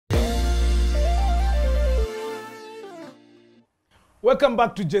Welcome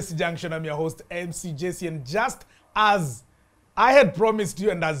back to Jessy Junction. I'm your host, MC Jessy, and just as I had promised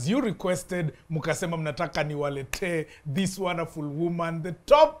you and as you requested, mukasema mnataka niwalete this wonderful woman, the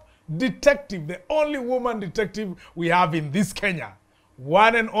top detective, the only woman detective we have in this Kenya.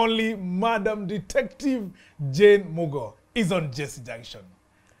 One and only Madam Detective Jane Mugoh is on Jessy Junction.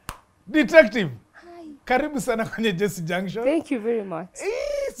 Detective, hi. Karibu sana kwenye Jessy Junction. Thank you very much.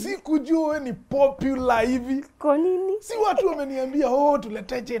 Si kujua ni popular hivi. Kwa nini? Si watu wameniambia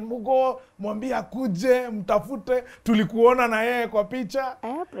tulete Jane Mugoh, mwambie akuje, mtafute, tulikuona na yeye kwa picha.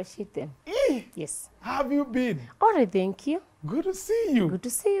 I appreciate them. Yes. Have you been? All right, thank you. Good to see you. Good to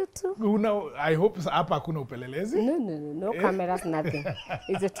see you too. I hope hapa hakuna upelelezi. No cameras, nothing.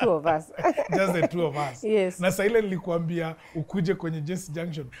 It's the two of us. Just the two of us. Yes. Na saa ile nilikuambia ukuje kwenye Jessy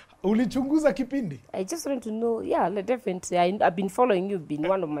Junction. Ulichunguza kipindi? I just want to know, definitely. I've been following you, been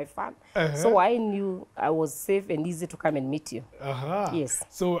one of my fans. So I knew I was safe and easy to come and meet you. Yes.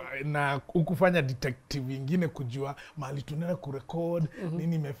 So na ukufanya detective ingine kujua mahali tunaenda kurecord,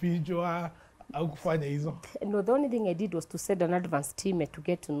 nini imefichwa, au kufanya hizo? No, the only thing I did was to send an advance team to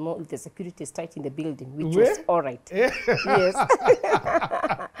get to know if the security is tight in the building, which was all right. Yes.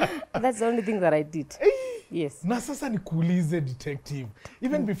 That's the only thing that I did. Yes. Na sasa nikuulize detective,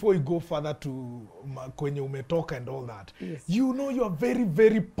 even before you go further to kwenye umetoka and all that, yes. You know you are very,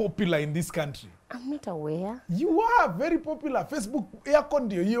 very popular in this country. I'm not aware. You are very popular. Facebook yako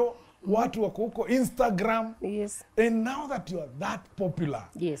ndio hiyo, watu wako huko Instagram. Yes. And now that you are that popular,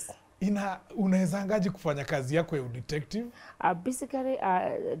 yes. Unawezaangaje kufanya kazi yako ya detective? Basically,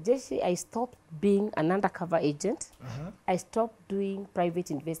 Jessy, I stopped being an undercover agent. I stopped doing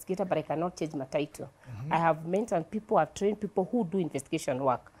private investigator, but I cannot change my title. I have mentored people, I've trained people who do investigation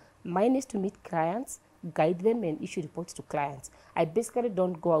work. Mine is to meet clients, guide them, and issue reports to clients. I basically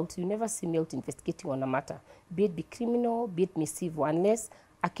don't go out. You never see me out investigating on a matter, be it criminal, be it mischief, unless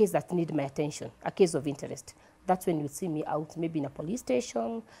a case that needs my attention, a case of interest. That's when you see me out, maybe in a police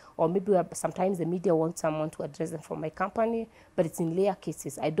station, or maybe sometimes the media wants someone to address them from my company, but it's in rare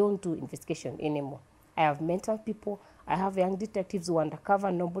cases. I don't do investigation anymore. I have mentored people. I have young detectives who are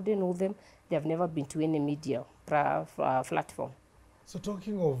undercover. Nobody knows them. They have never been to any media platform. So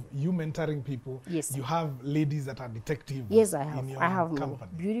talking of you mentoring people, yes. You have ladies that are detectives. Yes, I have. In your I have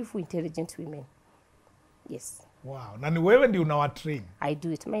company. Beautiful, intelligent women. Yes. Wow. Na ni wewe ndio unawatrain? I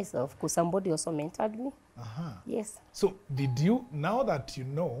do it myself because somebody also mentored me. Yes. So did you, now that you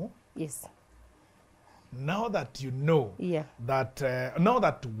know, yes. Now that you know, that now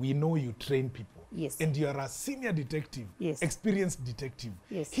that we know you train people, yes. And you are a senior detective, yes. Experienced detective,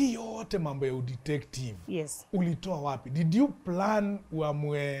 yes. Hii yote mambo ya detective, yes. Ulitoa wapi? Did you plan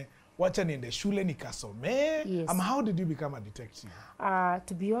uamue wacha niende shule nikasomee? Yes. How did you become a detective?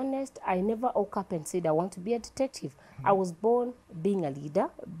 To be honest, I never woke up and said I want to be a detective. I was born being a leader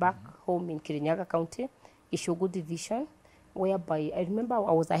back home in Kirinyaga County, Ishogo Division, whereby I remember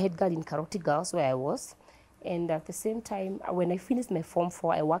I was a head girl in Karoti Girls where I was. And at the same time, when I finished my Form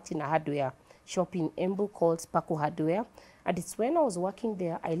 4, I worked in a hardware shop in Embu called Spaco Hardware. And it's when I was working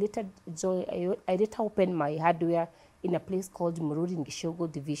there, I later opened my hardware in a place called Mururi in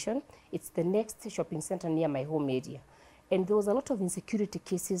Gishogo Division. It's the next shopping center near my home area. And there was a lot of insecurity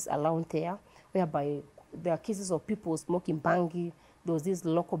cases around there, whereby there are cases of people smoking bangi, there was this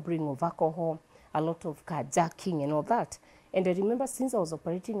local bring of alcohol, a lot of carjacking and all that. And I remember since I was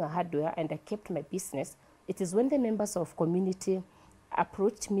operating a hardware and I kept my business, it is when the members of community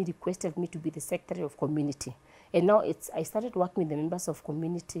approached me, requested me to be the secretary of community. And now I started working with the members of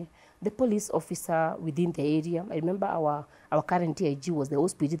community, the police officer within the area. I remember our current DIG was the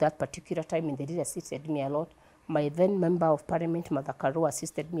OSPD that particular time, and they did assisted me a lot. My then member of parliament, Mother Karo,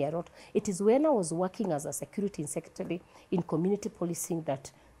 assisted me a lot. It is when I was working as a security secretary in community policing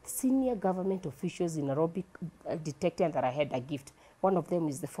that senior government officials in Nairobi detected and that I had a gift. One of them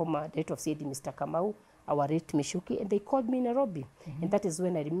is the former director of CID, Mr. Kamau, our late Mishuki, and they called me in Nairobi. And that is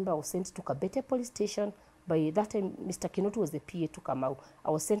when I remember I was sent to Kabete police station. By that time, Mr. Kinoti was the PA to Kamau.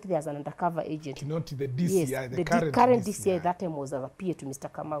 I was sent there as an undercover agent. Kinoti, the DCI, yes, the current DCI that time was as a PA to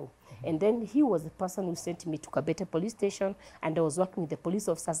Mr. Kamau. And then he was the person who sent me to Kabete police station, and I was working with the police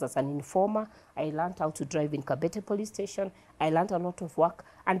officers as an informer. I learned how to drive in Kabete police station. I learned a lot of work.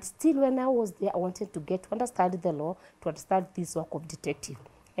 And still when I was there, I wanted to understand the law, to understand this work of detective.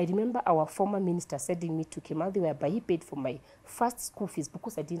 I remember our former minister sending me to Kimathi, whereby he paid for my first school fees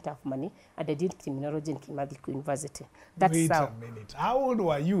because I didn't have money, and I did criminology in Kimathi University. That's Wait a minute. How old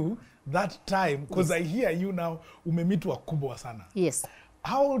were you that time? Because I hear you now, umemitu wakubwa sana. Yes.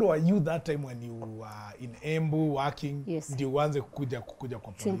 How old were you that time when you were in Embu working? Yes. Ndio uanze kukuja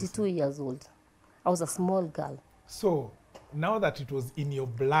kwa police? 22 years old. I was a small girl. So, now that it was in your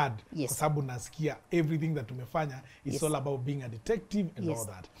blood, Yes. kwa sababu nasikia everything that umefanya is Yes. all about being a detective and Yes. all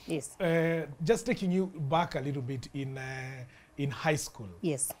that. Yes. Just taking you back a little bit in high school.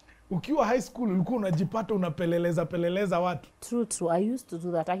 Yes. Ukiwa high school ulikuwa unajipata unapeleleza watu. True. I used to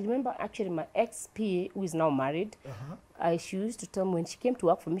do that. I remember actually my ex-PA, who is now married, she used to tell me, when she came to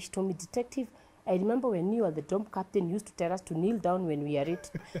work for me, she told me, detective, I remember when you were the dorm captain, you used to tell us to kneel down when we are ready,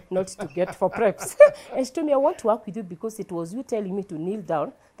 not to get for preps. And she told me, I want to work with you because it was you telling me to kneel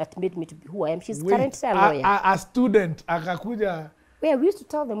down that made me to be who I am. She's currently a lawyer. A student akakuja. Yeah, we used to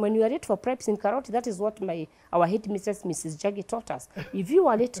tell them when you are late for preps in Karoti, that is what our headmistress, Mrs. Jaggi, taught us. If you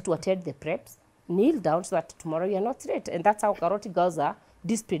are late to attend the preps, kneel down so that tomorrow you are not late. And that's how Karoti girls are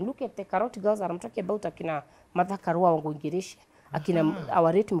disciplined. Look at the Karoti girls that I'm talking about, akina Mother Karua Wangongireshi, akina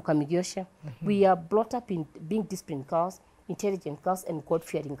our rate Mukamigyosha. We are brought up in being disciplined girls, intelligent girls, and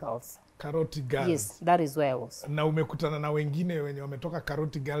God-fearing girls. Karoti girls. Yes, that is where I was. Na umekutana na wengine wenye wametoka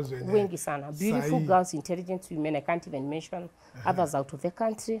Karoti girls wenye. Wengi sana. Beautiful girls, intelligent women, I can't even mention. Others out of the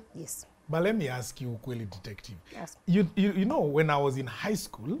country, yes. But let me ask you, ukweli detective. Yes. You know, when I was in high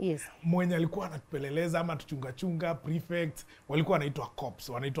school, Yes. mwenye alikuwa anatupeleleza ama tuchunga prefect, walikuwa wanaitwa cops,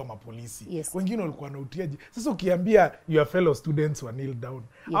 wanaitwa mapolisi. Yes. Wengine walikuwa wanautiaji. Sasa ukiambia your fellow students wa kneel down,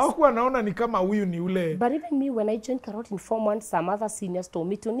 hawakuwa wanaona ni kama huyu ni ule. But even me, when I joined Karoti in Form 1, some other seniors told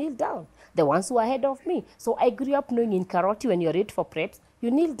me to kneel down. The ones who are ahead of me. So I grew up knowing in Karoti, when you're ready for preps,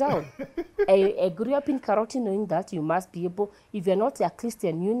 you kneel down. I grew up in Karoti knowing that you must be able, if you're not a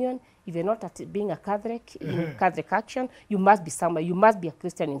Christian union, if you're not being a Catholic, in Catholic action, you must be somewhere. You must be a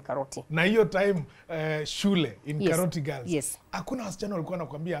Christian in Karoti. Na hiyo time shule in Yes. Karoti girls. Yes. Hakuna wasichana walikuwa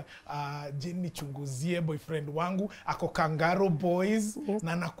nakwambia Jenny chunguzie boyfriend wangu ako Kangaroo boys. Yes.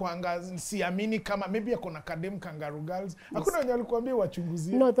 Na nakuanga siamini kama maybe ako na kadem Kangaroo girls. Hakuna wenye walikuambia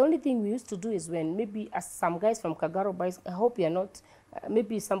wachunguzie. No, the only thing we used to do is when maybe as some guys from Kagaro boys, I hope you're not,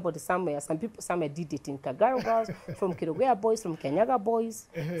 maybe somebody somewhere, some people somewhere did it in Kagaro girls, from Kirogea boys, from Kenyaga boys,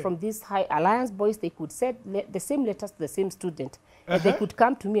 from these high alliance boys, they could send the same letters to the same student. And they could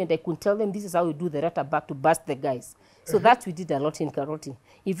come to me and I could tell them this is how you do the letter back to bust the guys. So that we did a lot in Karoti.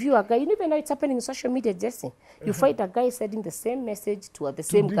 If you are a guy, you never know it's happening in social media, Jessy. You find a guy sending the same message to the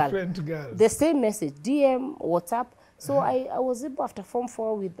same girl. Different girls. The same message, DM, WhatsApp. So I was able after Form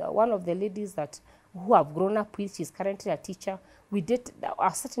 4 with one of the ladies that who have grown up with. She's currently a teacher. We did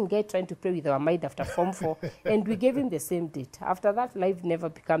a certain guy trying to pray with our mind after Form 4, and we gave him the same date. After that, life never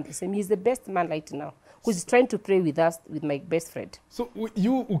became the same. He's the best man right now, because he's trying to pray with us, with my best friend. So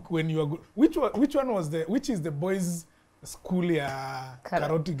you, when you are which is the boys' school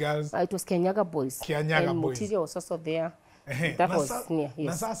Karoti girls? It was Kenyaga boys. Kenyaga and boys. Mutiria was also there. That was near, yes.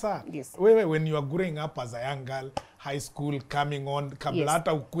 Na sasa, Yes. wewe when you are growing up as a young girl, high school, coming on, kabla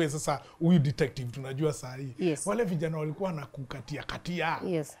hata ukue sasa huyu detective tunajua saa hii. Yes. Wale vijana walikuwa na katia.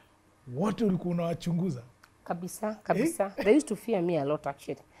 Yes. Wote ulikuwa unawachunguza? Kabisa. They used to fear me a lot,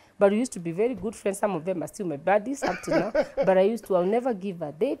 actually. But we used to be very good friends. Some of them are still my buddies up to now. But I'll never give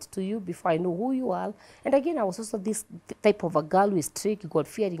a date to you before I know who you are. And again, I was also this type of a girl who is strict,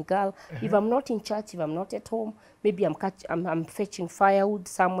 God-fearing girl. If I'm not in church, if I'm not at home, maybe I'm fetching firewood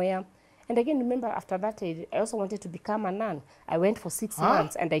somewhere. And again, remember, after that, I also wanted to become a nun. I went for 6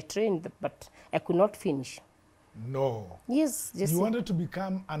 months and I trained, but I could not finish. No. Yes, Jessy. You wanted to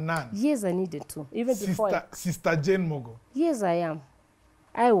become a nun? Yes, I needed to. Even before. Sister Jane Mugoh. Yes, I am.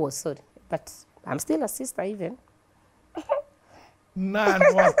 I was sorry, but I'm still a sister even. Nun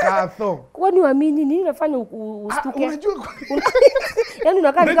wakatho. Kwani uamini nini unafanya ustuke? Unajua Yaani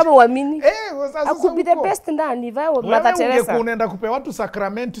unakaa ni kama uamini. sasa I could be the best nun if I were Mother Teresa. Wewe unaenda kupea watu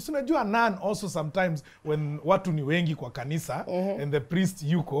sakramenti. Si unajua nun also sometimes when watu ni wengi kwa kanisa and the priest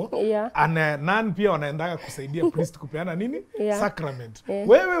yuko and nun pia wanaendaga kusaidia priest kupeana nini? Sacrament.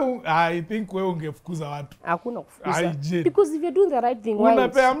 Wewe I think wewe ungefukuza watu. Hakuna kufukuza. Because if you're doing the right thing, why?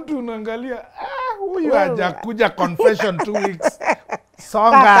 Unapea mtu unaangalia huyu hajakuja confession 2 weeks.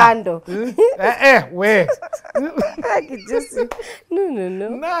 Songa. We. No.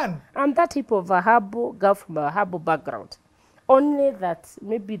 None. I'm that type of a humble girl from a humble background. Only that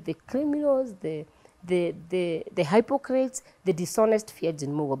maybe the criminals, the hypocrites, the dishonest feared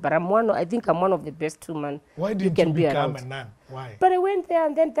in Mugoh. But I think I'm one of the best women. Why did you become a nun? Why? But I went there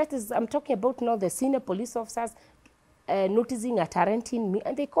and then I'm talking about now the senior police officers. noticing a talent in me,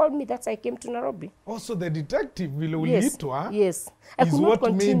 and they called me. That's why I came to Nairobi. Also, the detective will Yes, is I could not what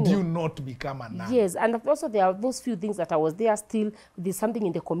continue. made you not become a nun. Yes, and also there are those few things that I was there still. There's something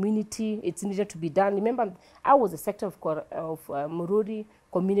in the community. It's needed to be done. Remember, I was the sector of Mururi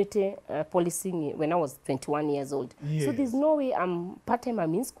community policing when I was 21 years old. Yes. So there's no way I'm part-time,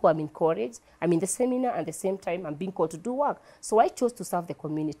 I'm in school, I'm in college, I'm in the seminar, and at the same time I'm being called to do work. So I chose to serve the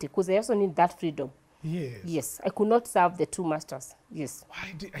community because I also need that freedom. Yes. Yes, I could not serve the two masters. Yes.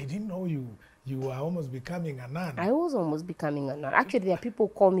 I didn't know you were almost becoming a nun. I was almost becoming a nun. Actually, there are people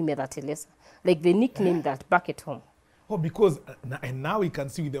who call me Mother Teresa. Like they nickname that back at home. Oh, because and now we can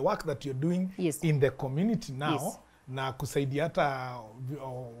see with the work that you're doing in the community now, Yes. na kusaidia hata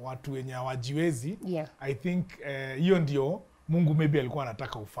watu wenye hawajiwezi. Yeah. I think hiyo ndio Mungu maybe alikuwa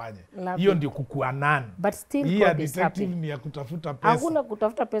anataka ufanye. Love Hiyo it. ndio kukuwa nun. But still Hii God is detective happy. ni ya kutafuta pesa. Hakuna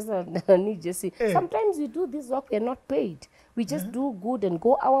kutafuta pesa ni Jessy. Sometimes we do this work, we are not paid. We just do good and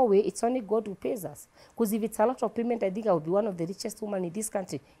go our way. It's only God who pays us. Because if it's a lot of payment, I think I would be one of the richest women in this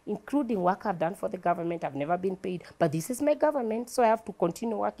country, including work I've done for the government. I've never been paid. But this is my government, so I have to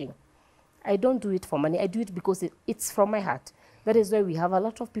continue working. I don't do it for money. I do it because it's from my heart. That is why we have a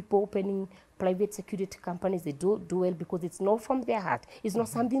lot of people opening private security companies. They do well because it's not from their heart. It's not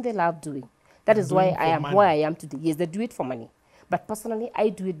something they love doing. That is why I am where I am today. Yes, they do it for money. But personally, I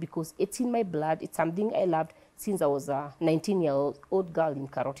do it because it's in my blood. It's something I loved since I was a 19-year-old girl in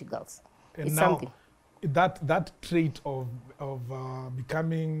Karoti Girls. And it's now, something. that trait of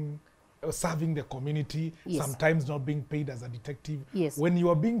becoming serving the community, Yes. sometimes not being paid as a detective. Yes. When you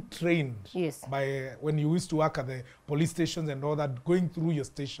are being trained Yes. by, when you used to work at the police stations and all that, going through your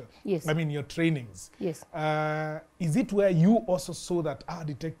station, Yes. I mean your trainings, Yes. is it where you also saw that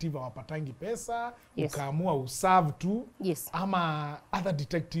detective hawapatangi pesa, Yes. ukaamua userve tu, Yes. ama other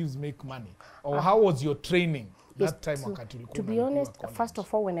detectives make money? Or how was your training that time wakati ulikuwa To be unalipiwa honest, college? first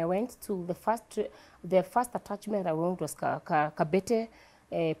of all, when I went to the first attachment I went was Kabete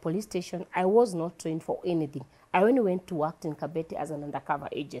police station, I was not trained for anything. I only went to work in Kabete as an undercover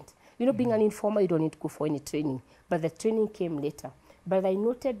agent. You know, being an informer, you don't need to go for any training. But the training came later. But I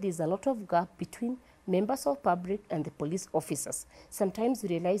noted there's a lot of gap between members of public and the police officers. Sometimes we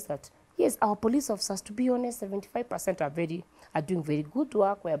realize that, yes, our police officers, to be honest, 75% are doing very good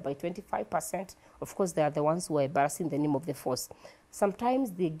work, whereby 25%, of course, they are the ones who are embarrassing the name of the force.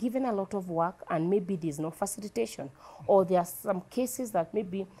 Sometimes they're given a lot of work and maybe there's no facilitation. Or there are some cases that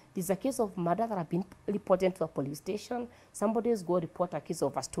maybe there's a case of murder that have been reported to a police station. Somebody's go report a case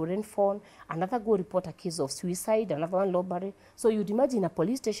of a stolen phone. Another go report a case of suicide. Another one robbery. So you'd imagine a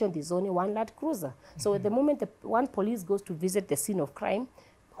police station, there's only one Land Cruiser. So at the moment the one police goes to visit the scene of crime,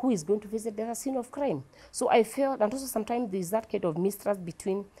 who is going to visit the scene of crime? So I felt, and also sometimes there's that kind of mistrust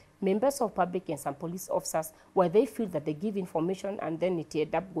between members of public and some police officers where they feel that they give information and then it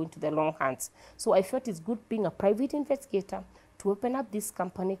ends up going to the wrong hands. So I felt it's good being a private investigator to open up this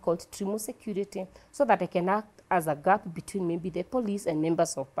company called Trimo Security so that I can act as a gap between maybe the police and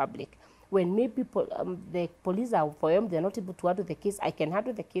members of public. When maybe the police are overwhelmed, they're not able to handle the case, I can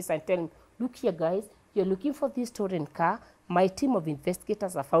handle the case and tell them, look here guys, you're looking for this stolen car. My team of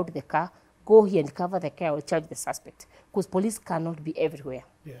investigators have found the car. Go here and cover the car or charge the suspect. Because police cannot be everywhere.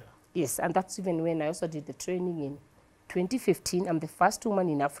 Yeah. Yes, and that's even when I also did the training in 2015. I'm the first woman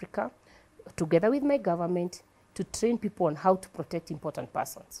in Africa, together with my government, to train people on how to protect important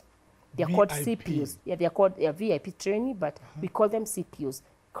persons. They are called CPUs. Yeah, they are called VIP training, but we call them CPUs,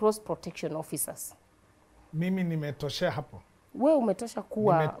 Cross Protection Officers. Mimi nimetoshea hapo. Wewe umetosha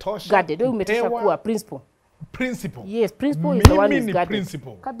kuwa Nimetosha guarded. Wewe umetosha kupewa kuwa principal. Principal. Yes, principal is the one who's Mimi ni guarded.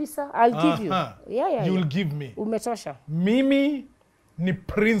 principal. Kabisa, I'll give you. Yeah. You'll give me. Umetosha. Mimi ni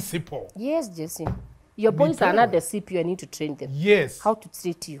principal. Yes, Jessy. Your boys are not the CPU. I need to train them. Yes. How to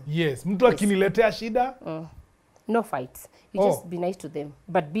treat you. Yes. Mtu akiniletea shida. No fights. You just be nice to them,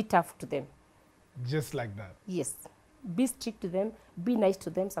 but be tough to them. Just like that. Yes. Be strict to them, be nice to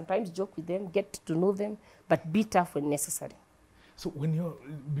them, sometimes joke with them, get to know them, but be tough when necessary. So when you're,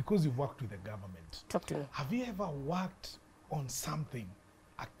 because you've worked with the government, talk to me. Have you ever worked on something,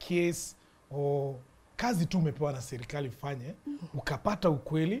 a case, or kazi tu umepewa na serikali fanye, ukapata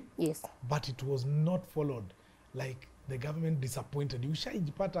ukweli, yes, but it was not followed, like the government disappointed you?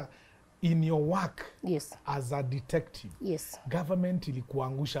 Ushaijipata in your work, yes, as a detective, yes, government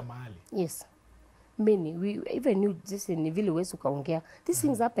ilikuangusha mahali? Yes. Many, we even knew this in vile wezi ukaongea. These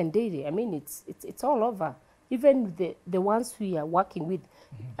things happen daily. I mean, it's all over. Even the ones we are working with.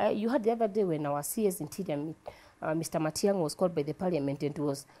 You had the other day when our CS interior Mr. Matiang'i was called by the parliament and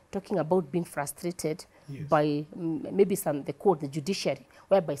was talking about being frustrated by maybe the court, the judiciary,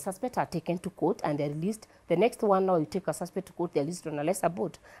 whereby suspects are taken to court and they're released. The next one now, you take a suspect to court, they're released on a lesser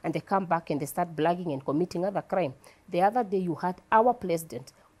boat, and they come back and they start blagging and committing other crime. The other day, you had our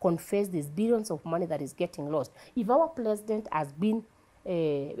president confess these billions of money that is getting lost. If our president has been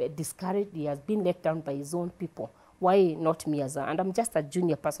discouraged, he has been let down by his own people, why not me and I'm just a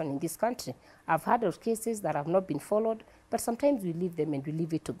junior person in this country. I've heard of cases that have not been followed, but sometimes we leave them and we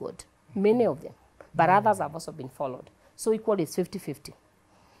leave it to God. Many of them. But others have also been followed. So equally it's 50-50.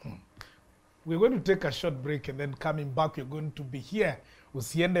 We're going to take a short break, and then coming back, we're going to be here,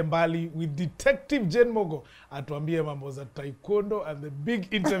 usiende mbali, with Detective Jane Mugoh atuambie mambo za taekwondo and the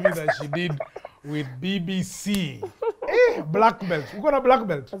big interview that she did with BBC. Black belt. We've got a black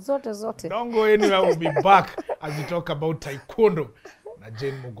belt. Zote. Don't go anywhere. We'll be back as we talk about taekwondo na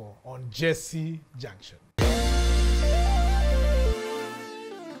Jane Mugoh on Jessy Junction.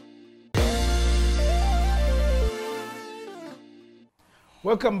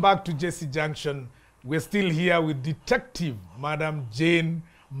 Welcome back to Jessy Junction. We're still here with Detective Madam Jane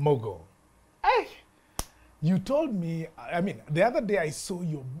Mugoh. Hey, you told me, the other day I saw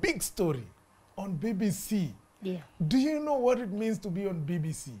your big story on BBC. Yeah. Do you know what it means to be on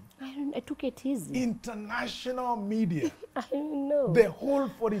BBC? I took it easy. International media. I don't know. The whole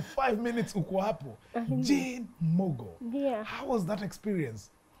 45 minutes uko hapo. Jane Mugoh. Yeah. How was that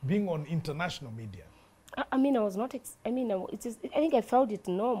experience, being on international media? I was not, I think I found it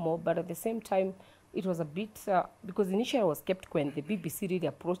normal, but at the same time, it was a bit, because initially I was kept quiet. The BBC really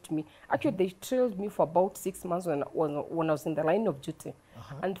approached me. Actually, they trailed me for about 6 months when I was in the line of duty.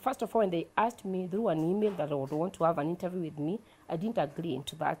 And first of all, when they asked me through an email that I would want to have an interview with me, I didn't agree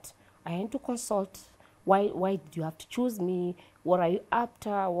into that. I had to consult. Why did you have to choose me? What are you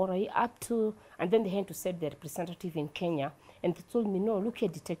after? What are you up to? And then they had to send their representative in Kenya. And they told me, no, look here,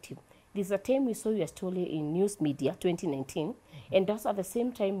 detective. This is a time we saw your story in news media, 2019, and that's at the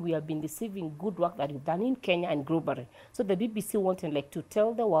same time we have been receiving good work that you've done in Kenya and globally. So the BBC wanted to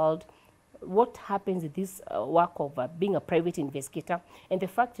tell the world what happens with this work of being a private investigator, and the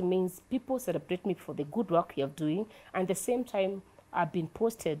fact remains people celebrate me for the good work you're doing, and at the same time I've been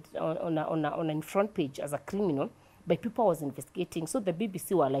posted on a front page as a criminal by people I was investigating. So the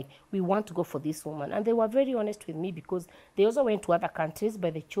BBC were like, we want to go for this woman. And they were very honest with me because they also went to other countries,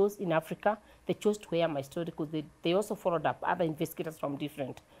 but they chose in Africa, they chose to hear my story because they also followed up other investigators from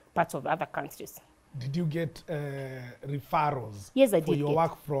different parts of other countries. Did you get referrals? Yes, I did. For your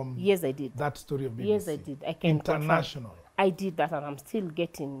work from yes, I did. That story of BBC? Yes, I did. I can International? Confirm. I did that, and I'm still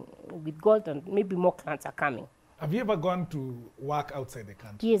getting, with God, and maybe more clients are coming. Have you ever gone to work outside the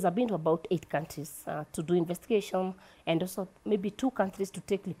country? Yes, I've been to about 8 countries to do investigation, and also maybe 2 countries to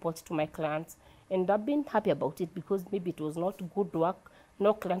take reports to my clients. And I've been happy about it because maybe it was not good work.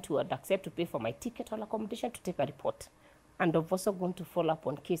 No client would accept to pay for my ticket or accommodation to take a report. And I've also gone to follow up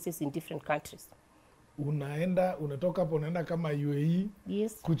on cases in different countries. Unatoka hapo unaenda kama UAE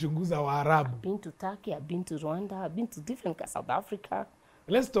yes. Kuchunguza Waarabu. I've been to Turkey, I've been to Rwanda, I've been to different South Africa.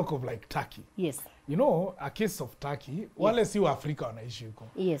 Let's talk of like Turkey. Yes. You know, a case of Turkey, wale si wa Afrika wanaishi huko.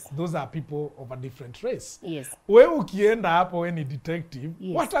 Yes. Those are people of a different race. Yes. Wewe ukienda hapo we ni detective,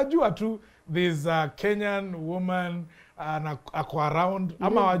 yes. Watajua tu there's a Kenyan woman ako around,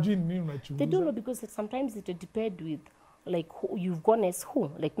 ama wajui nini unachunguza. They don't know because sometimes it depends with like who you've gone as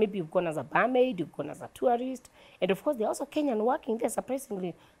who. Like maybe you've gone as a barmaid, you've gone as a tourist. And of course, there are also Kenyan working there.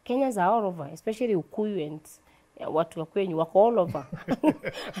 Surprisingly, Kenyans are all over, especially Ukuyu and watu wa kwenyu wako all over.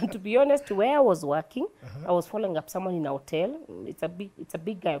 And to be honest, where I was working, I was following up someone in a hotel. It's a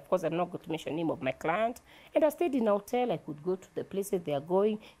big guy. Of course, I'm not going to mention the name of my client. And I stayed in a hotel. I could go to the places they are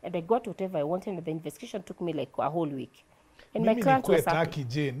going, and I got whatever I wanted. And the investigation took me like a whole week. And my client was Turkey,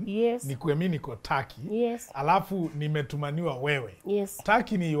 Jane. Yes. Nikuwe mimi niko Turkey. Yes. Alafu nimetumaniwa wewe. Yes.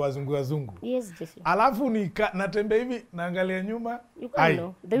 Turkey ni wazungu. Yes, Jessy. Alafu natembea hivi naangalia nyuma. You can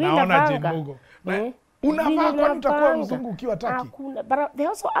know. Naona Jane Mugoh. Unavaa kwani utakuwa mzungu ukiwa Turkey? But they're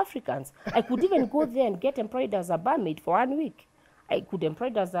also Africans. I could even go there and get employed as a barmaid for 1 week. I could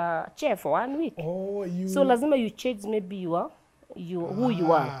employed as a chef for 1 week. Oh, you. So lazima you change maybe who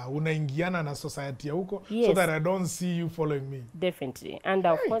you are. Unaingiana na society ya huko, yes. So that I don't see you following me. Definitely. And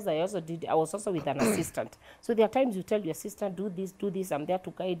of course I was also with an assistant. So there are times you tell your assistant, do this, I'm there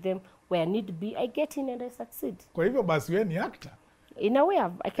to guide them. Where I need to be, I get in and I succeed. Kwa hivyo basi wewe ni actor. In a way,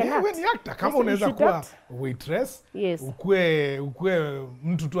 I can act. Wewe ni actor. Kama unaweza kuwa waitress, yes. ukue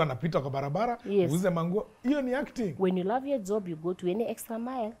mtu tu anapita kwa barabara, yes. Uuze manguo, hiyo ni acting. When you love your job, you go to any extra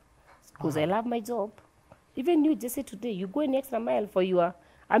mile. Because I love my job. Even you, Jessy, today, you go an extra mile for your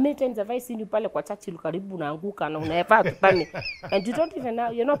How many times have I seen you pale kwa church karibu unaanguka na unaepa tupani and you don't even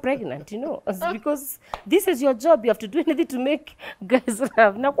know you're not pregnant, you know, because this is your job. You have to do anything to make guys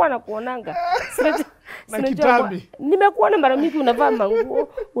laugh. Nakuwa nakuonanga. Na kitambi. Nimekuona mara mingi unavaa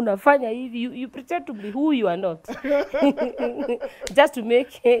manguo, unafanya hivi, you pretend to be who you are not. Just to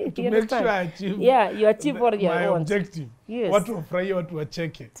make sure I achieve. Yeah, you achieve what you my want. objective. Yes. Watu wafurahie, watu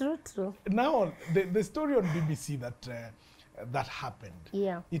wacheke. True. Now, the story on BBC that happened,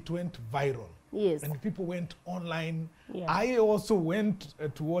 Yeah. it went viral. Yes. And people went online. Yeah. I also went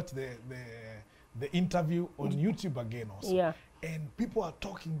to watch the interview on YouTube again also. Yeah. And people are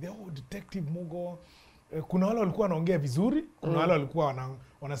talking, Detective Mugoh. Kuna wale walikuwa wanaongea vizuri, kuna wale walikuwa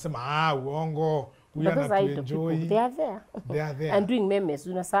wanasema uongo, huyu anatuenjoy. They are there. And doing memes.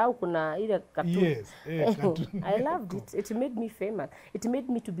 Unasahau kuna ile cartoon. Yes, cartoon. I loved it. It made me famous. It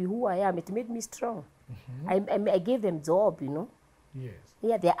made me to be who I am. It made me strong. I gave them job, you know. Yes.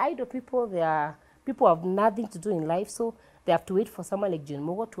 Yeah, they're idle people. They are people who have nothing to do in life, so they have to wait for someone like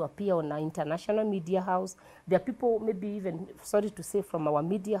Mugoh to appear on an international media house. There are people, maybe even, sorry to say, from our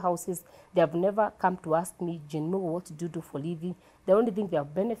media houses, they have never come to ask me, Mugoh, what do you do for living? The only thing they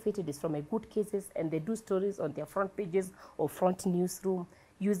have benefited is from my good cases, and they do stories on their front pages or front newsroom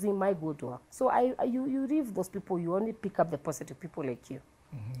using my good work. So you leave those people, you only pick up the positive people like you.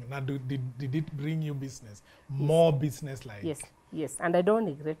 Now, did it bring you business? More business like? Yes, and I don't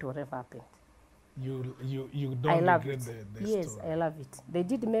regret whatever happened. You don't regret the yes, story? I love it. They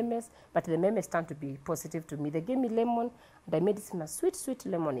did memes, but the memes turned to be positive to me. They gave me lemon, and I made it in a sweet, sweet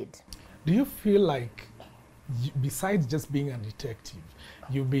lemonade. Do you feel like, besides just being a detective,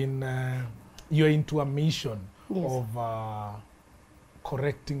 you're into a mission of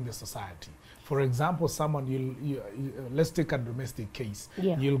correcting the society? For example, let's take a domestic case.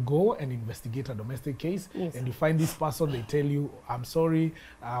 Yeah. You'll go and investigate a domestic case, and you find this person, they tell you, I'm sorry,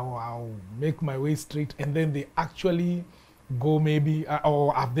 I'll make my way straight, and then they actually go maybe,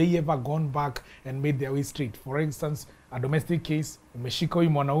 or have they ever gone back and made their way straight? For instance, a domestic case, umeshika huyu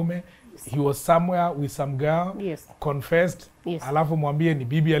mwanaume, he was somewhere with some girl, confessed, alafu mwambie ni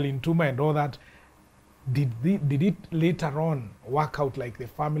bibi alinituma and all that. Did it later on work out like the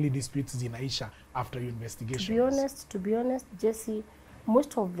family disputes zinaisha after your investigation? To be honest, Jesse,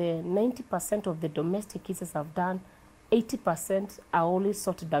 most of the 90% of the domestic cases I've done, 80% are always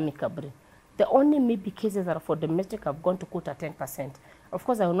sorted amicably. The only maybe cases that are for domestic have gone to court at 10%. Of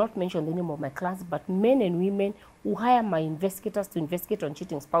course, I will not mention the name of my clients, but men and women who hire my investigators to investigate on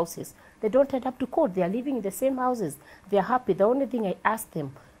cheating spouses, they don't head up to court. They are living in the same houses. They are happy. The only thing I ask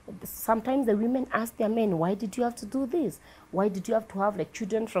them, sometimes the women ask their men, why did you have to do this? Why did you have to have like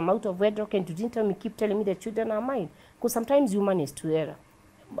children from out of wedlock, and you didn't keep telling me the children are mine? Because sometimes human is to error.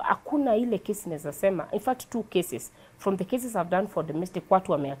 Hakuna ile kesi naweza sema. In fact, 2 cases. From the cases I've done for domestic,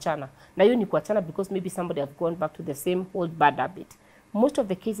 watu wameachana. Na hiyo ni kuachana because maybe somebody have gone back to the same old bad habit. Most of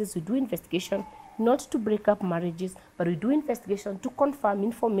the cases we do investigation not to break up marriages, but we do investigation to confirm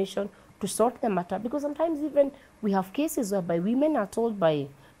information, to sort the matter. Because sometimes even we have cases whereby women are told by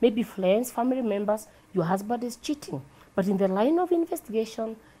maybe friends, family members, your husband is cheating. But in the line of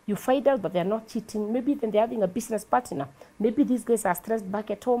investigation, you find out that they're not cheating. Maybe then they're having a business partner. Maybe these guys are stressed back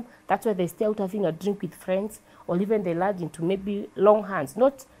at home. That's why they stay out having a drink with friends, or even they lodge into maybe long hands.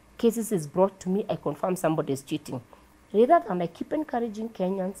 Not cases is brought to me, I confirm somebody is cheating. Rather than I keep encouraging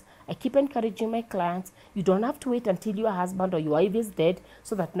Kenyans, I keep encouraging my clients, you don't have to wait until your husband or your wife is dead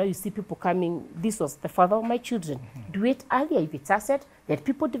so that now you see people coming, this was the father of my children. Do it earlier. If it's asset, let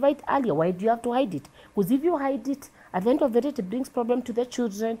people divide earlier. Why do you have to hide it? Because if you hide it, at the end of the day, it brings problem to the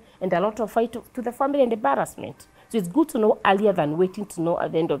children and a lot of fight to the family and embarrassment. So it's good to know earlier than waiting to know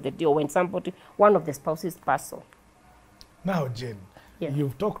at the end of the day or when one of the spouses passes on. Now, Jen,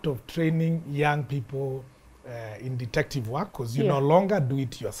 you've talked of training young people in detective work because you no longer do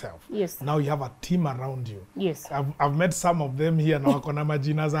it yourself. Yes. Now you have a team around you. Yes. I've met some of them here na wako na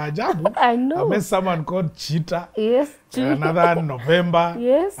majina za ajabu. I know. I've met someone called Cheetah. Yes. Another one November.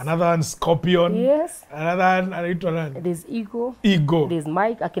 Yes. Another one Scorpion. Yes. Another one there's Ego. Ego. There's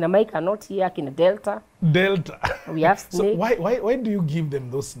Mike. Akina Mike are not here. Akina Delta. We have Snake. So why do you give them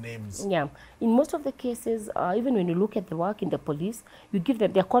those names? Yeah. In most of the cases, even when you look at the work in the police, you give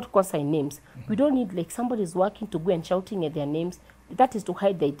them, they're called consign names. We don't need like somebody's working to go and shouting at their names. That is to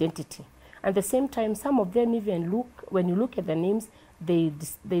hide the identity. At the same time, some of them even look, when you look at the names, they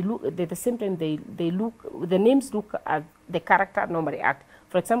look, at the same time, the names look at the character normally act.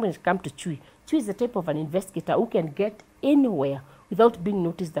 For example, when it comes to Chui is the type of an investigator who can get anywhere without being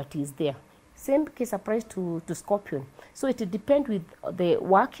noticed that he is there. Same case applies to Scorpion. So it depends with the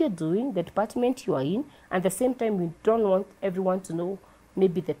work you're doing, the department you are in, and at the same time, we don't want everyone to know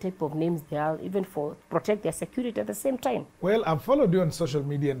maybe the type of names they are, even for protect their security at the same time. Well, I've followed you on social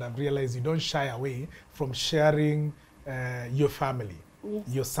media and I've realized you don't shy away from sharing your family, Yes.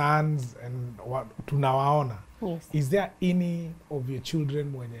 your sons and what tunawaona. Yes. Is there any of your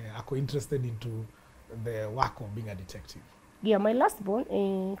children when are interested into the work of being a detective? Yeah, my last born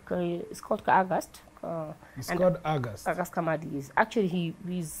is called August. It's called August. August Kamadi is actually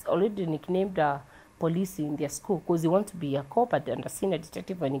he's already nicknamed police in their school because he wants to be a cop and a senior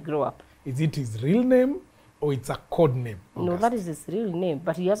detective when he grow up. Is it his real name or it's a code name? No, that is his real name,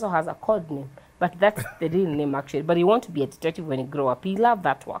 but he also has a code name. But that's the real name actually. But he wants to be a detective when he grow up. He love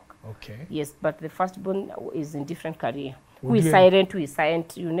that work. Okay. Yes, but the firstborn is in different career. Would Who is you- silent, who is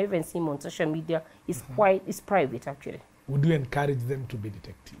silent. You never see him on social media. It's quite, it's private actually. Would you encourage them to be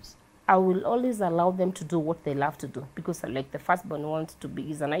detectives? I will always allow them to do what they love to do because like the firstborn wants to be,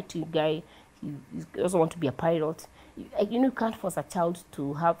 he's an IT guy. He also want to be a pilot. You know, you can't force a child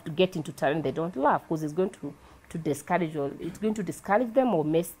to get into talent they don't love because it's going to discourage or it's going to discourage them or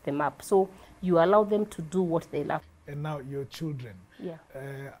mess them up. So you allow them to do what they love. And now your children, Yeah.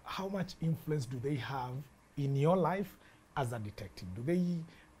 how much influence do they have in your life as a detective?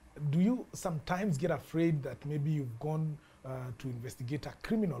 Do you sometimes get afraid that maybe you've gone to investigate a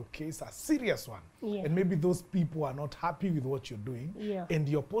criminal case, a serious one, Yeah. and maybe those people are not happy with what you're doing, Yeah. and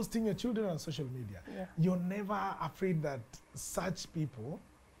you're posting your children on social media? Yeah. You're never afraid that such people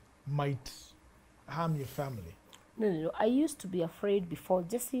might harm your family? No. I used to be afraid before.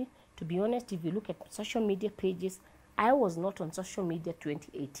 Jessy, to be honest, if you look at social media pages, I was not on social media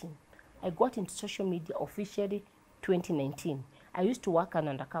 2018. I got into social media officially 2019. I used to work an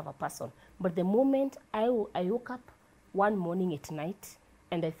undercover person. But the moment I woke up one morning at night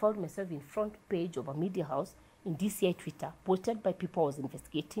and I found myself in front page of a media house in DCI Twitter, posted by people I was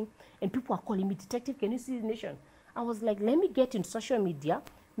investigating, and people are calling me, Detective, can you see the nation? I was like, let me get into social media.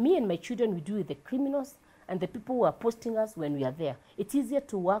 Me and my children, we deal with the criminals and the people who are posting us when we are there. It's easier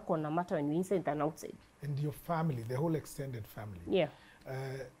to work on a matter when we're inside than outside. And your family, the whole extended family, Yeah,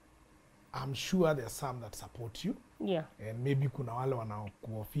 I'm sure there are some that support you, yeah, and maybe kuna wale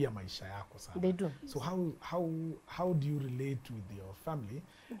wanakuhofia maisha yako sana. they do. So how do you relate with your family,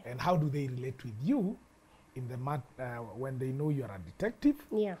 and how do they relate with you in the when they know you are a detective?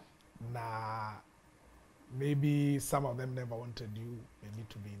 Yeah. Na maybe some of them never wanted you maybe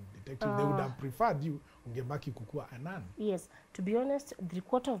to be in detective. They would have preferred you ungebaki kukua anan. Yes, to be honest,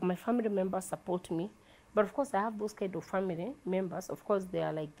 3/4 of my family members support me. But of course, I have those kind of family members. Of course, they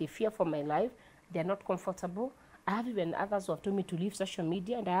are like, they fear for my life. They are not comfortable. I have even others who have told me to leave social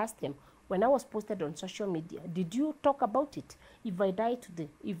media. And I asked them, when I was posted on social media, did you talk about it? If I die today,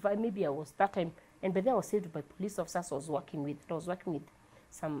 maybe I was that time, and by then I was saved by police officers I was working with. I was working with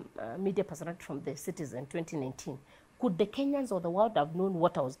some media personality from the Citizen 2019. Could the Kenyans or the world have known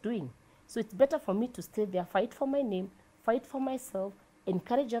what I was doing? So it's better for me to stay there, fight for my name, fight for myself,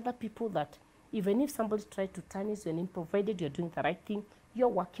 encourage other people that even if somebody tries to tarnish your name, provided you're doing the right thing, you're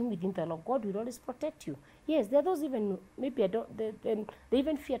working within the law, God will always protect you. Yes, there are those even, maybe they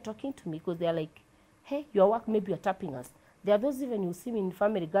even fear talking to me because they're like, hey, your work, maybe you're tapping us. There are those even you see me in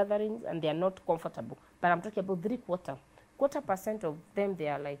family gatherings and they are not comfortable. But I'm talking about 3/4% of them, they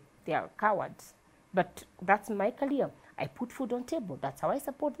are cowards. But that's my career. I put food on table. That's how I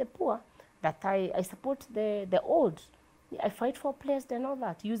support the poor. That I support the old. I fight for players and all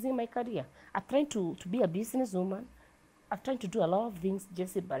that using my career. I'm trying to be a businesswoman. I'm trying to do a lot of things,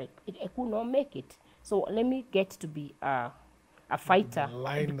 Jessy, but I could not make it. So let me get to be a fighter. The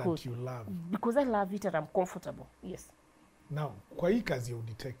line that you love. Because I love it and I'm comfortable. Yes. Now, kwa hii kazi ya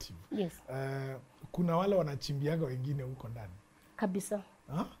udetective, Yes. kuna wale wanachimbiaga wengine huko ndani. Kabisa.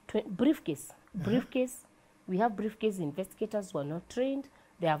 Huh? Briefcase. Briefcase. We have briefcase investigators who are not trained.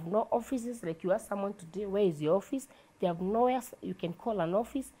 They have no offices. Like you ask someone today, where is your office? They have nowhere you can call an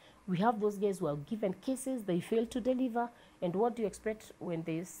office. We have those guys who are given cases, they fail to deliver. And what do you expect when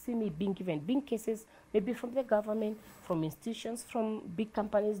they see me being given big cases, maybe from the government, from institutions, from big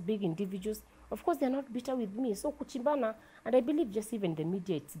companies, big individuals? Of course, they're not bitter with me. So kuchimbana, and I believe just even the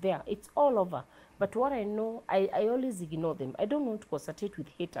media, it's there. It's all over. But what I know, I always ignore them. I don't want to concentrate with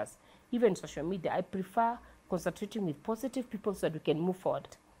haters. Even social media, I prefer concentrating with positive people so that we can move forward.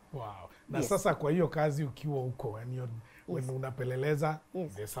 Wow. Na Yes. sasa kwa hiyo kazi ukiwa huko, when unapeleleza,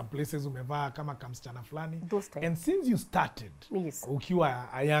 Yes. there's some places umevaa kama kamsichana fulani. Those times. And since you started, Yes.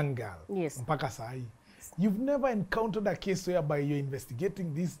 ukiwa a young girl, Yes. mpaka sahi, you've never encountered a case whereby you're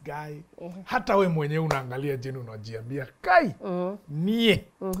investigating this guy. Hata we mwenyewe unaangalia jeni unajiambia, kai, nie,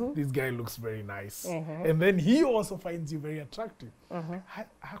 this guy looks very nice. And then he also finds you very attractive.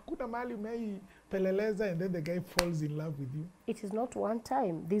 Hakuna mahali peleleza and then the guy falls in love with you? It is not one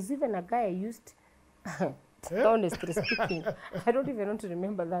time. There's even a guy I used, honestly speaking, I don't even want to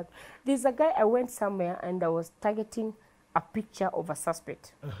remember that. There's a guy I went somewhere and I was targeting a picture of a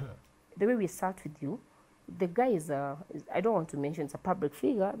suspect. The way we sat with you, the guy is I don't want to mention, it's a public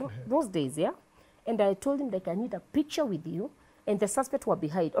figure, those days, yeah? And I told him, like, I need a picture with you, and the suspect were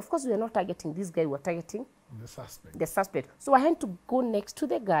behind. Of course, we are not targeting this guy, we were targeting the suspect. So I had to go next to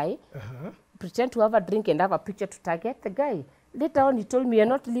the guy, pretend to have a drink and have a picture to target the guy. Later on, he told me, you're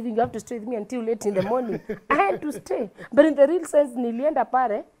not leaving, you have to stay with me until late in the morning. I had to stay. But in the real sense, nilienda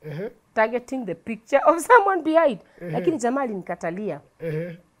pare, targeting the picture of someone behind. Lakini jamaa alinikatalia.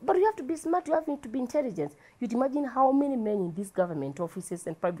 But you have to be smart, you have to be intelligent. You'd imagine how many men in these government offices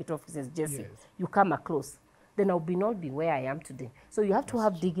and private offices, Jessy, you come across. Then I would not be where I am today. So you have to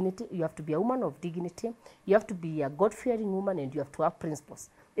have dignity, you have to be a woman of dignity, you have to be a God-fearing woman, and you have to have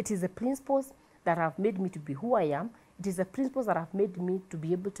principles. It is the principles that have made me to be who I am. It is the principles that have made me to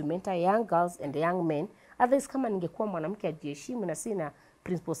be able to mentor young girls and young men. Otherwise, kama ningekuwa mwanamke ajiheshimu na sina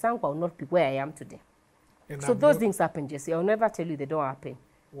principles zangu, I will not be where I am today. And so those things happen, Jessy. I will never tell you they don't happen.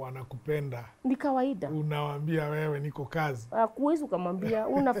 Wanakupenda. Ni kawaida. Unawaambia wewe niko kazi. Kuwezi ukamwambia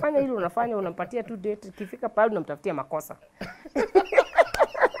unafanya hilo unafanya, unampatia tu date, kifika pale unamtafutia makosa.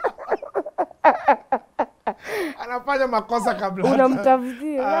 Anafanya makosa kabla.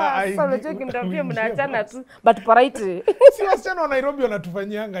 Unamtafutia. Sasa unajua kimtafutia mnaachana tu, but politely. Si wasichana wa Nairobi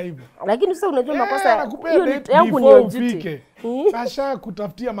wanatufanyianga hivyo. Lakini sasa unajua makosa hiyo yangu ni ujute. Sasha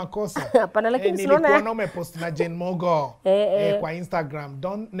kutafutia makosa. Hapana, lakini sinaona nilikuwa umepost na Mugoh kwa Instagram.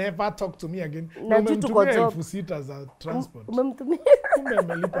 Never talk to me again. Umemtumia 6,000 za transport. Umemtumia.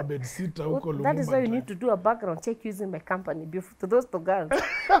 Umemlipa bed sitter huko Lumumba. That is why you need to do a background check using my company before to those girls.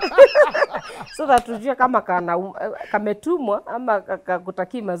 So that tujue kama kametumwa ama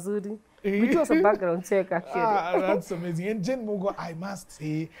kakutaki mazuri. We do also background check actually. That's amazing. And Mugoh, I must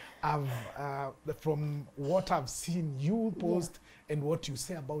say, from what I've seen you post and what you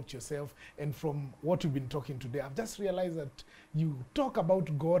say about yourself, and from what we've been talking today, I've just realized that you talk about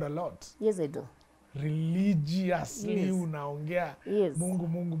God a lot. Yes, I do. Religiously, unaongea. Yes.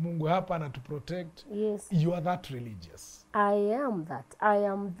 Mungu hapa na to protect. Yes. You are that religious. I am that. I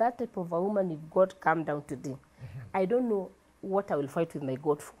am that type of a woman if God come down today. I don't know what I will fight with my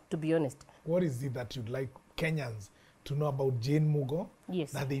God for, to be honest. What is it that you'd like Kenyans to know about Mugoh?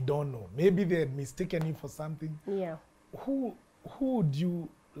 Yes. That they don't know? Maybe they had mistaken you for something. Yeah. Who would you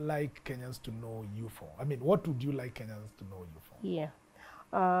like Kenyans to know you for? I mean, what would you like Kenyans to know you for? Yeah.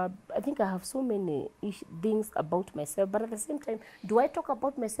 I think I have so many things about myself, but at the same time, do I talk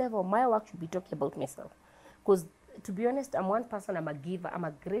about myself, or my work should be talking about myself? Because to be honest, I'm one person, I'm a giver, I'm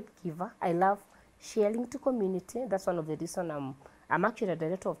a great giver. I love sharing to community. That's one of the reasons I'm actually a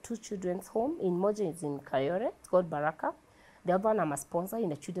director of 2 children's home. In Moja, it's in Kayore, it's called Baraka. The other one, I'm a sponsor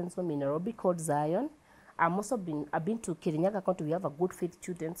in a children's home in Nairobi called Zion. I've been to Kirinyaga County, we have a good faith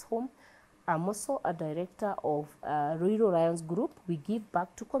children's home. I'm also a director of Ruiru Lions Group. We give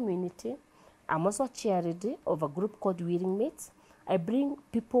back to community. I'm also a charity of a group called Wearing Mates. I bring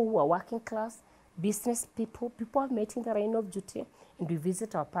people who are working class, business people I've met in the line of duty, and we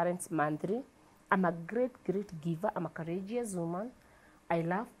visit our parents monthly. I'm a great giver. I'm a courageous woman. I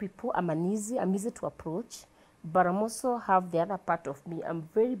love people. I'm easy to approach, but I'm also have the other part of me. I'm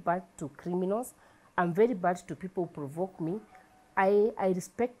very bad to criminals. I'm very bad to people who provoke me. I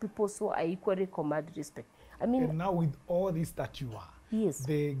respect people, so I equally command respect. I mean, and now with all this that you are, yes,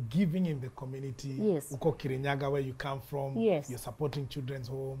 the giving in the community, yes, Uko Kirinyaga, where you come from, yes, you're supporting children's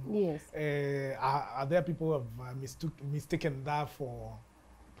home, yes. Are there people who have mistaken that for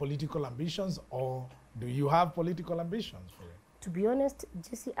political ambitions, or do you have political ambitions for it? To be honest,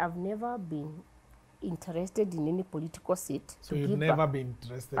 Jessy, I've never been interested in any political seat. So you've never been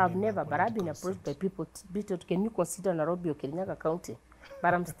interested I've in never, but I've been approached by people, can you consider Nairobi or Kirinyaga County?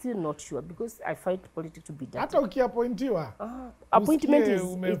 But I'm still not sure, because I find politics to be dirty. Hata ukiappointiwa? Appointment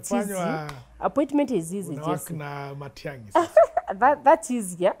is easy. Appointment is easy, Jessy. Na Matiang'i. That's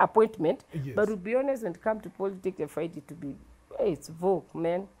easier, appointment. Yes. But to be honest, when it comes to politics, I find it to be, it's vogue,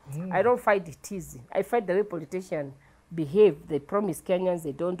 man. I don't find it easy. I find the way politicians behave. They promise Kenyans,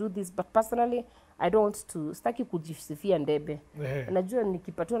 they don't do this. But personally, I don't want to, staki kujisifia ndebe. Najua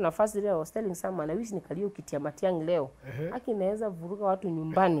nikipatiwa nafasi leo, I was telling someone, I wish nikalia kiti ya Matiang'i leo. Haki naweza vuruga watu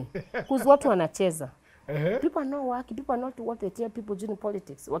nyumbani. Kuzi watu wanacheza. People are not working, people are not what they tell people during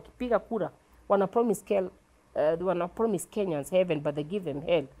politics. Wakipiga kura, wana promise Kenyans heaven, but they give them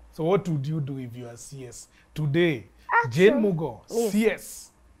hell. So what would you do if you are CS today? Mugoh, yes.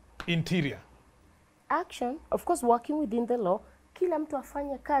 CS, Interior. Action, of course, working within the law, kila mtu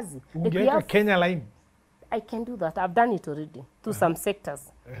afanye kazi. Like we Ungeweka have, Kenya line. I can do that. I've done it already to some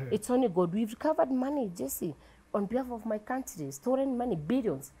sectors. It's only God. We've recovered money, Jesse, on behalf of my country, stolen money,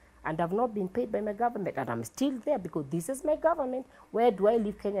 billions, and I've not been paid by my government, and I'm still there because this is my government. Where do I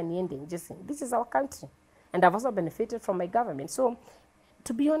leave Kenya niende? Jesse, this is our country, and I've also benefited from my government. So,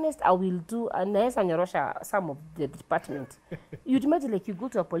 to be honest, I will do, and some of the department. You'd imagine like you go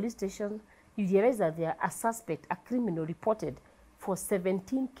to a police station, you realize that there are a suspect, a criminal reported for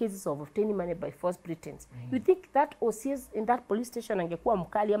 17 cases of obtaining money by false pretense. You think that OCS in that police station angekuwa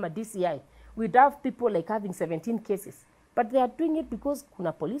mkali ama DCI, we'd have people like having 17 cases. But they are doing it because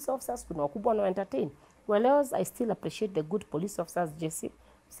kuna police officers, kuna wakubwa na entertain. Well, else, I still appreciate the good police officers, Jesse.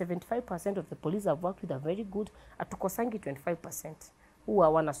 75% of the police I've worked with are very good. Atukosangi 25%. Huwa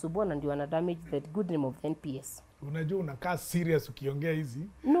wanasubua na ndio wana damage the good name of the NPS. Unajua unakaa serious ukiongea hizi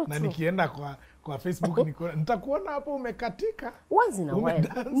No, na true. nikienda kwa Facebook nitakuona hapo umekatika. Once in a while,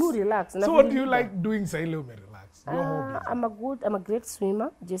 you relax. So what do you like doing saile umerelax? Your hobbies? I'm a great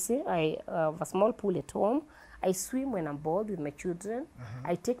swimmer, Jesse. I have a small pool at home. I swim when I'm bored with my children.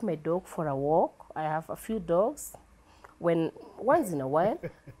 I take my dog for a walk. I have a few dogs. Once in a while,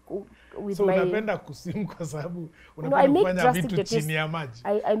 with so my... unapenda kuswim kwa sababu No, I unapenda make kufanya drastic vitu chini ya maji.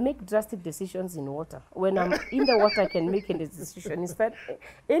 I make drastic decisions in water. When I'm in the water, I can make any decision. Instead,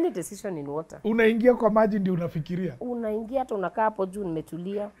 any decision in water. Unaingia kwa maji ndio unafikiria. Unaingia hata unakaa hapo juu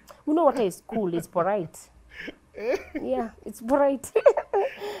nimetulia. You know water is cool, it's polite. Yeah, it's polite.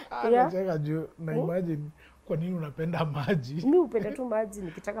 Yeah. Nacheka juu na imagine kwa nini unapenda maji? Mimi upenda tu maji,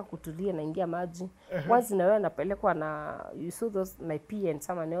 nikitaka kutulia naingia maji. Once na wewe napelekwa na you saw those my P and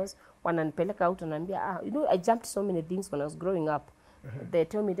someone else wananipeleka out and anambia you know I jumped so many things when I was growing up. They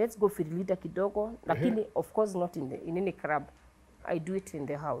tell me let's go for leader kidogo, lakini of course not in any club. I do it in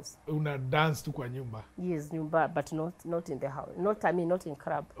the house. Una dance tu kwa nyumba. Yes, nyumba, but not in the house. Not in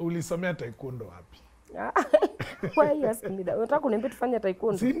club. Ulisomea taekwondo wapi? Why are you asking me that? Unataka kuniambia tufanye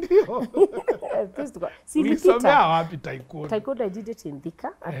taekwondo? Si ndio? Ulisomea wapi taekwondo? Taekwondo I did it in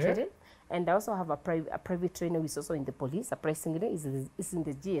Thika actually. And I also have a private trainer who is also in the police. A pricing is in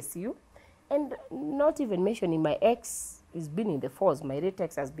the GSU. And not even mentioning my ex has been in the force. My late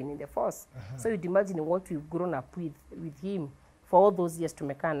ex has been in the force. So you'd imagine what we've grown up with him for all those years to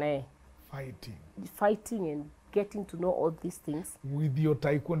make naye. Fighting and getting to know all these things. With your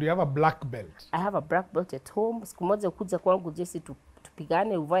taekwondo, you have a black belt. I have a black belt at home. Siku moja ukuja kwangu Jesse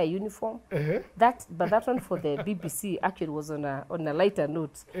tupigane uvae uniform. But that one for the BBC actually was on a lighter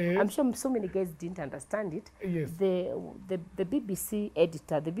note. I'm sure so many guys didn't understand it. Yes. The BBC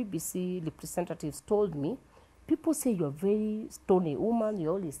editor, the BBC representatives told me, people say you're very stony woman,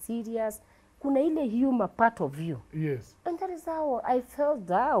 you're always serious. Kuna ile humor part of you. Yes. And that is how I fell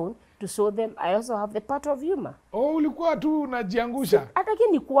down to show them I also have the part of humor. Oh, ulikuwa tu unajiangusha. Hata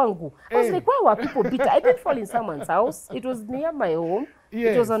kini kwangu. I was like, why were people bitter? I didn't fall in someone's house. It was near my home.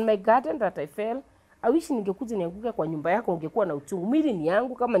 Yes. It was on my garden that I fell. I wish ningekuja nianguke kwa nyumba yako ungekuwa na uchungu. Mwili ni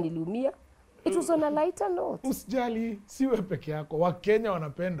yangu kama niliumia. It was on a lighter note. Usijali, siwe peke yako. Wakenya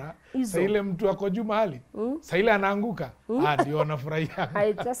wanapenda sa ile mtu ako juu mahali. Sa ile anaanguka. Ndio wanafurahia.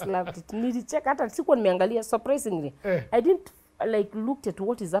 I just loved it. Nilicheka hata sikuwa nimeangalia surprisingly. I didn't looked at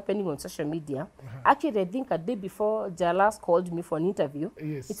what is happening on social media. Actually, I think a day before Jalas called me for an interview.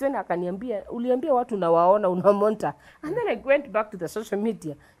 Yes. It's when akaniambia uliambia watu unawaona unamonta. And then I went back to the social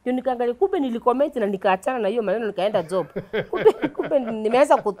media. Ndio nikaangalia kumbe nilicomment na nikaachana na hiyo maneno nikaenda job. Kumbe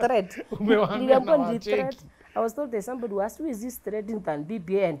nimeanza kuthread. Niliambiwa nilithread. I was told there's somebody who asked, who is this threading than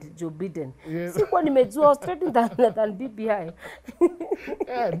BBI and Joe Biden? Yes. Sikuwa nimejua I was threading than BBI.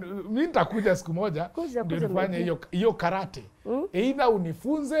 Mimi nitakuja siku moja ndio nifanye hiyo karate. Either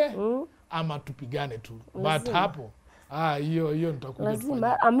unifunze ama tupigane tu. But hapo hiyo nitakuja.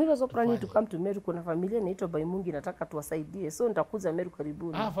 Lazima I'm also planning to come to Meru. Kuna familia inaitwa Baimungi nataka tuwasaidie. So nitakuja Meru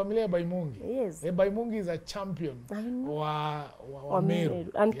karibuni. Familia ya Baimungi. Yes. Baimungi is a champion wa Meru.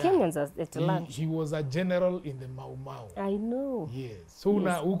 And Kenyans at lunch. He was a general in the Mau Mau. I know. Yes. So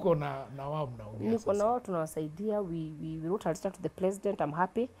uko na wao mnaongea. Niko na wao tunawasaidia. We wrote a letter to the president. I'm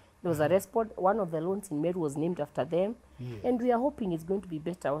happy. There was a response. One of the loans in Meru was named after them. Yes. And we are hoping it's going to be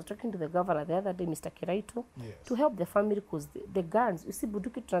better. I was talking to the governor the other day, Mr. Kiraito, to help the family because the guns, you see,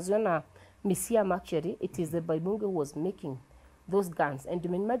 Buduki Traziona Misiam actually, it is the Baimunga who was making those guns. And you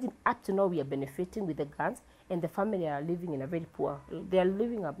can imagine up to now we are benefiting with the guns and the family are living in a very poor, they are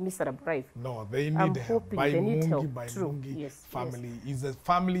living a miserable life. No, they need help. Baimungi yes, family is a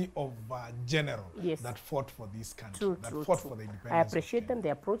family of general that fought for this country, fought for the independence. I appreciate them. They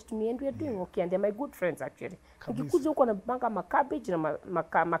approached me and we are doing okay. And they're my good friends actually. Nikikuja huko na banga ma cabbage na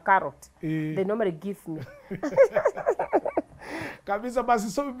ma carrot. They normally give me. Kabisa basi,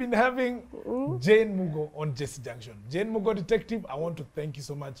 so we've been having Jane Mugoh on Jessy Junction. Jane Mugoh detective, I want to thank you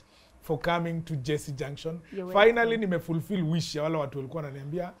so much for coming to Jessy Junction. Finally nimefulfill wish ya wale watu walikuwa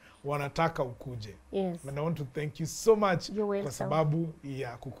wananiambia wanataka ukuje. Yes. And I want to thank you so much kwa sababu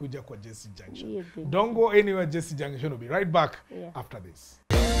ya kukuja kwa Jessy Junction. Don't go anywhere, Jessy Junction will be right back after this.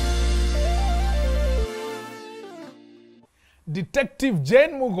 Detective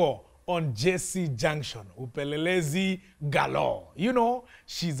Jane Mugoh on Jessy Junction. Upelelezi galore. You know,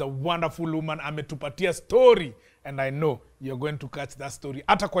 she's a wonderful woman. Ametupatia story. And I know you're going to catch that story.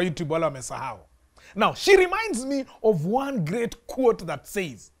 Hata kwa YouTube wala wamesahau. Now, she reminds me of one great quote that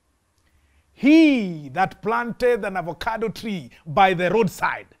says, "He that planted an avocado tree by the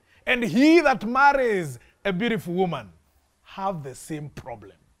roadside and he that marries a beautiful woman have the same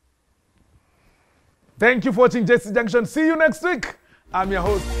problem." Thank you for watching Jessy Junction. See you next week. I'm your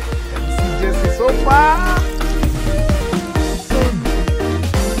host, MC Jessy. So far.